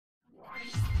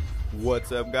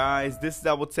What's up guys, this is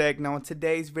Double Tech. Now in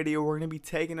today's video we're going to be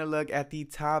taking a look at the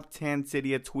top 10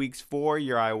 Cydia tweaks for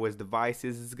your iOS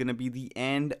devices. This is going to be the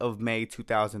end of May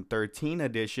 2013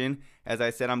 edition. As I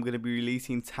said, I'm going to be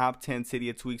releasing top 10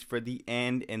 Cydia tweaks for the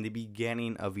end and the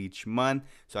beginning of each month,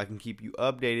 so I can keep you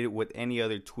updated with any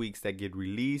other tweaks that get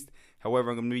released.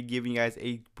 However, I'm going to be giving you guys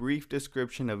a brief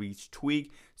description of each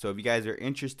tweak, so if you guys are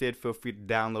interested, feel free to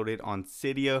download it on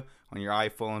Cydia, on your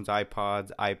iPhones,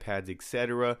 iPods, iPads,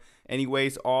 etc.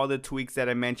 Anyways, all the tweaks that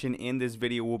I mentioned in this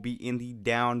video will be in the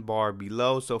down bar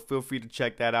below, so feel free to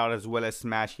check that out, as well as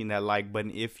smashing that like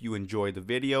button if you enjoyed the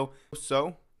video.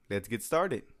 So let's get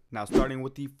started. Now, starting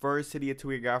with the first Cydia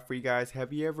tweak I got for you guys,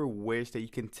 have you ever wished that you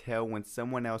can tell when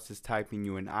someone else is typing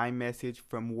you an iMessage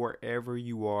from wherever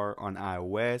you are on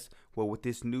iOS? Well, with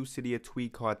this new Cydia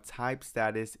tweak called Type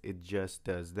Status, it just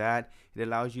does that. It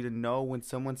allows you to know when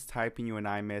someone's typing you an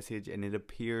iMessage, and it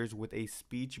appears with a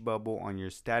speech bubble on your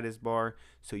status bar,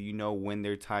 so you know when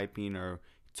they're typing or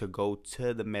to go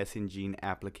to the messaging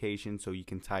application so you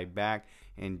can type back,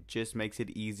 and just makes it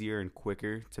easier and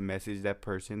quicker to message that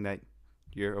person that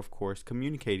you're of course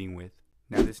communicating with.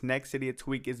 Now, this next Cydia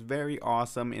tweak is very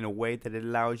awesome in a way that it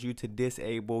allows you to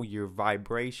disable your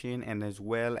vibration and as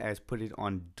well as put it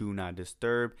on do not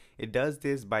disturb. It does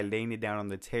this by laying it down on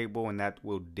the table, and that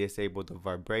will disable the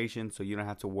vibration, so you don't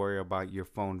have to worry about your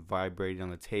phone vibrating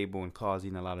on the table and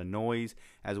causing a lot of noise,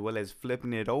 as well as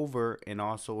flipping it over and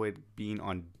also it being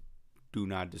on do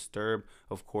not disturb.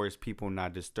 Of course, people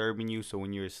not disturbing you, so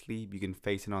when you're asleep you can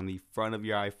face it on the front of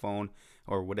your iPhone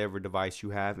or whatever device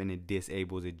you have, and it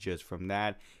disables it just from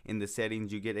that. In the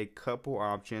settings you get a couple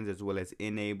options, as well as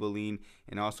enabling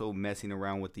and also messing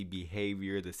around with the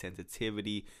behavior, the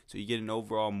sensitivity, so you get an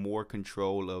overall more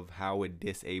control of how it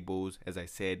disables, as I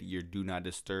said, your do not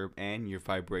disturb and your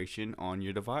vibration on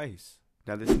your device.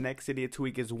 Now, this next Cydia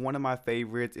tweak is one of my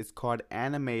favorites. It's called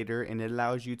Animator, and it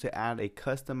allows you to add a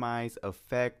customized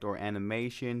effect or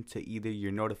animation to either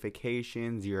your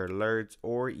notifications, your alerts,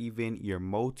 or even your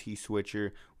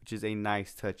multi-switcher, which is a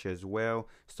nice touch as well.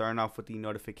 Starting off with the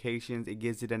notifications, it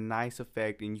gives it a nice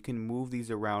effect, and you can move these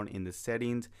around in the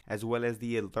settings, as well as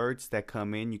the alerts that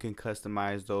come in. You can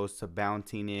customize those to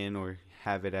bouncing in or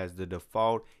have it as the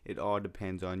default. It all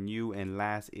depends on you. And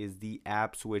last is the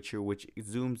app switcher, which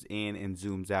zooms in and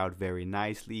zooms out very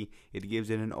nicely. It gives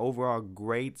it an overall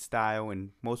great style,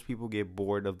 and most people get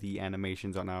bored of the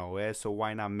animations on iOS, so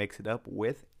why not mix it up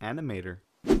with Animator?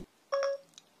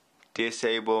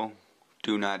 Disable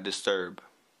do not disturb.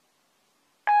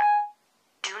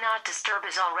 Do not disturb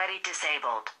is already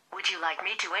disabled. Would you like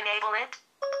me to enable it?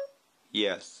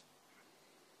 Yes.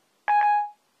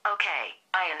 Okay,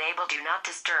 I enable do not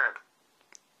disturb.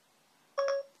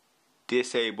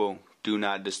 Disable do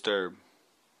not disturb.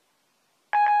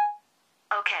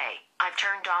 Okay, I've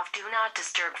turned off do not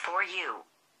disturb for you.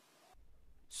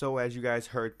 So as you guys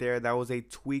heard there, that was a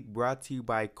tweak brought to you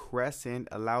by Crescent,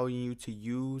 allowing you to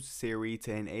use Siri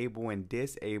to enable and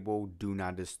disable do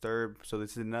not disturb. So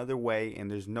this is another way,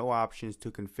 and there's no options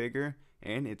to configure,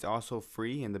 and it's also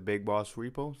free in the Big Boss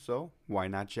repo, so why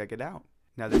not check it out?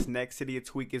 Now, this next Cydia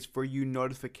tweak is for you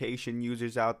notification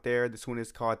users out there. This one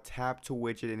is called Tap to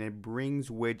Widget, and it brings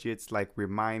widgets like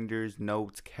reminders,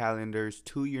 notes, calendars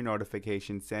to your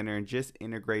notification center and just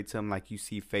integrates them like you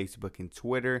see Facebook and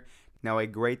Twitter. Now, a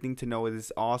great thing to know is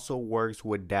this also works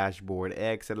with Dashboard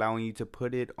X, allowing you to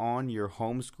put it on your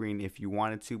home screen if you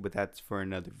wanted to, but that's for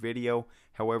another video.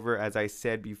 However, as I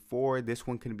said before, this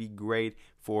one can be great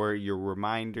for your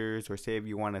reminders, or say if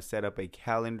you want to set up a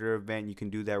calendar event, you can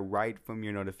do that right from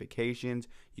your notifications.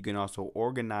 You can also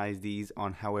organize these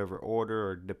on however order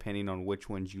or depending on which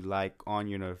ones you like on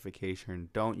your notification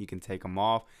and don't, you can take them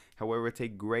off. However, it's a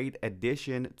great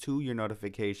addition to your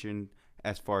notification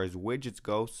as far as widgets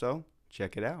go, so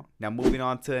check it out. Now, moving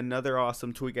on to another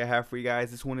awesome tweak I have for you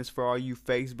guys. This one is for all you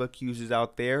Facebook users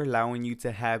out there, allowing you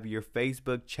to have your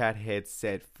Facebook chat heads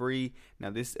set free.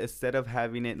 Now, this, instead of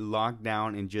having it locked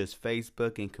down in just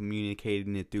Facebook and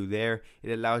communicating it through there,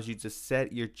 it allows you to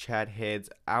set your chat heads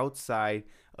outside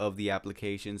of the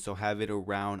application, so have it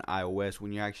around iOS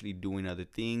when you're actually doing other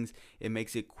things. It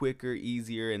makes it quicker,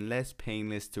 easier, and less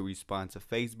painless to respond to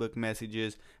Facebook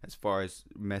messages as far as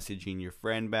messaging your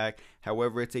friend back.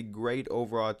 However, it's a great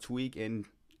overall tweak, and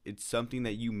it's something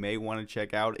that you may want to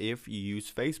check out if you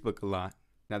use Facebook a lot.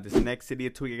 Now, this next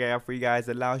Cydia tweak I got for you guys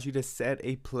allows you to set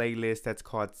a playlist that's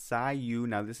called Cydia.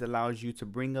 Now, this allows you to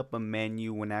bring up a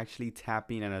menu when actually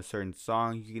tapping on a certain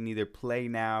song. You can either play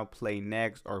now, play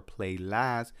next, or play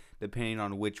last, depending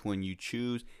on which one you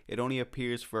choose. It only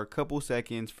appears for a couple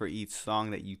seconds for each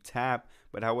song that you tap,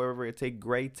 But however, it's a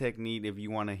great technique if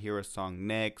you want to hear a song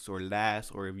next or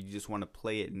last, or if you just want to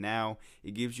play it now.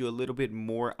 It gives you a little bit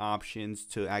more options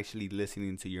to actually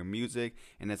listening to your music.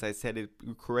 And as I said, it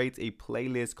creates a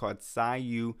playlist called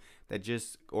Cydia that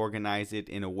just organize it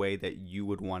in a way that you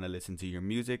would want to listen to your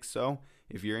music. So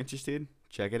if you're interested,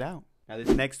 check it out. Now this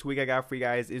next tweak I got for you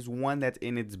guys is one that's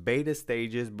in its beta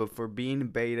stages, but for being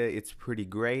beta, it's pretty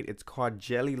great. It's called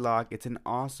Jelly Lock. It's an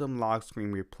awesome lock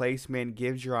screen replacement.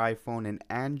 Gives your iPhone an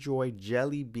Android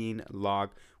Jelly Bean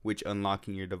lock, which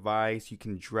unlocking your device, you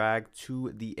can drag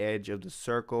to the edge of the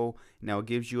circle. Now it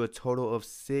gives you a total of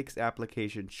 6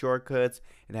 application shortcuts.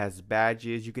 It has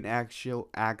badges. You can actually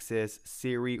access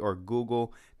Siri or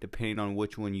Google depending on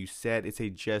which one you set. It's a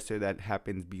gesture that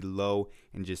happens below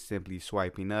and just simply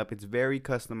swiping up. It's very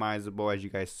customizable, as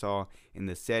you guys saw in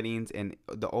the settings, and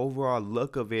the overall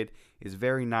look of it is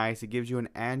very nice. It gives you an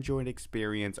Android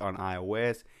experience on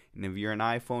iOS, and if you're an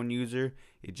iPhone user,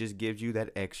 it just gives you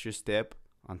that extra step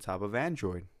on top of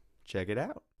Android. Check it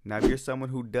out. Now if you're someone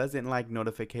who doesn't like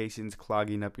notifications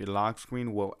clogging up your lock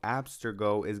screen, well, Appster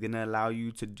Go is going to allow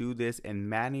you to do this and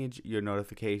manage your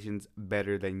notifications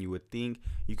better than you would think.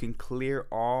 You can clear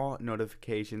all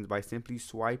notifications by simply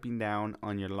swiping down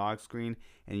on your lock screen,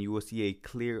 and you will see a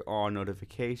clear all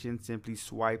notifications. Simply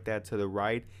swipe that to the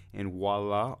right and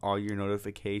voila, all your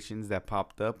notifications that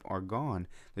popped up are gone.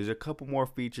 There's a couple more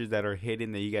features that are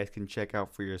hidden that you guys can check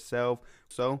out for yourself.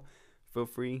 So feel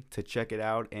free to check it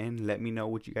out and let me know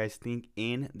what you guys think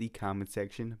in the comment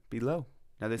section below.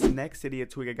 Now this next Cydia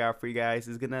tweak I got for you guys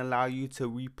is going to allow you to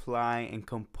reply and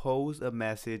compose a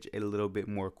message a little bit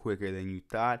more quicker than you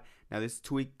thought. Now this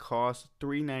tweak costs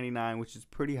 $3.99, which is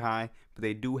pretty high, but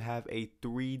they do have a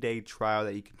 3-day trial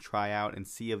that you can try out and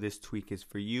see if this tweak is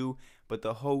for you. But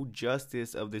the whole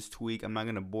justice of this tweak, I'm not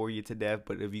going to bore you to death,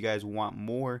 but if you guys want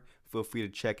more, feel free to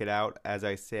check it out. As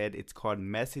I said, it's called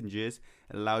Messages.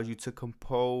 It allows you to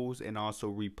compose and also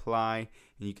reply,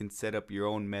 and you can set up your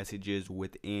own messages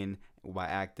within by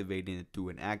activating it through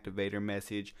an activator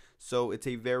message. So it's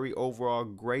a very overall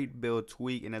great build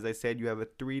tweak, and as I said, you have a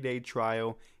 3-day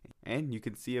trial and you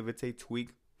can see if it's a tweak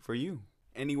for you.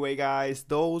 Anyway guys,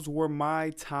 those were my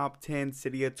top 10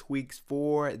 Cydia tweaks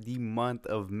for the month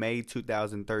of May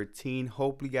 2013.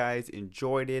 Hopefully you guys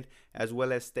enjoyed it, as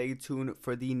well as stay tuned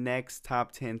for the next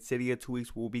top 10 Cydia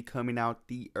tweaks. Will be coming out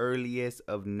the earliest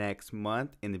of next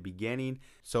month in the beginning.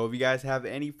 So if you guys have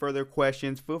any further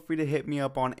questions, feel free to hit me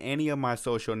up on any of my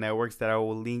social networks that I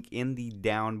will link in the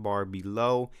down bar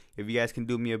below. If you guys can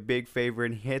do me a big favor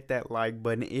and hit that like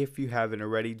button if you haven't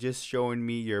already, just showing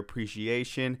me your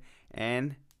appreciation.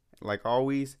 And like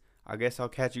always, I guess I'll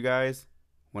catch you guys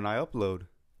when I upload.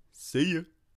 See ya.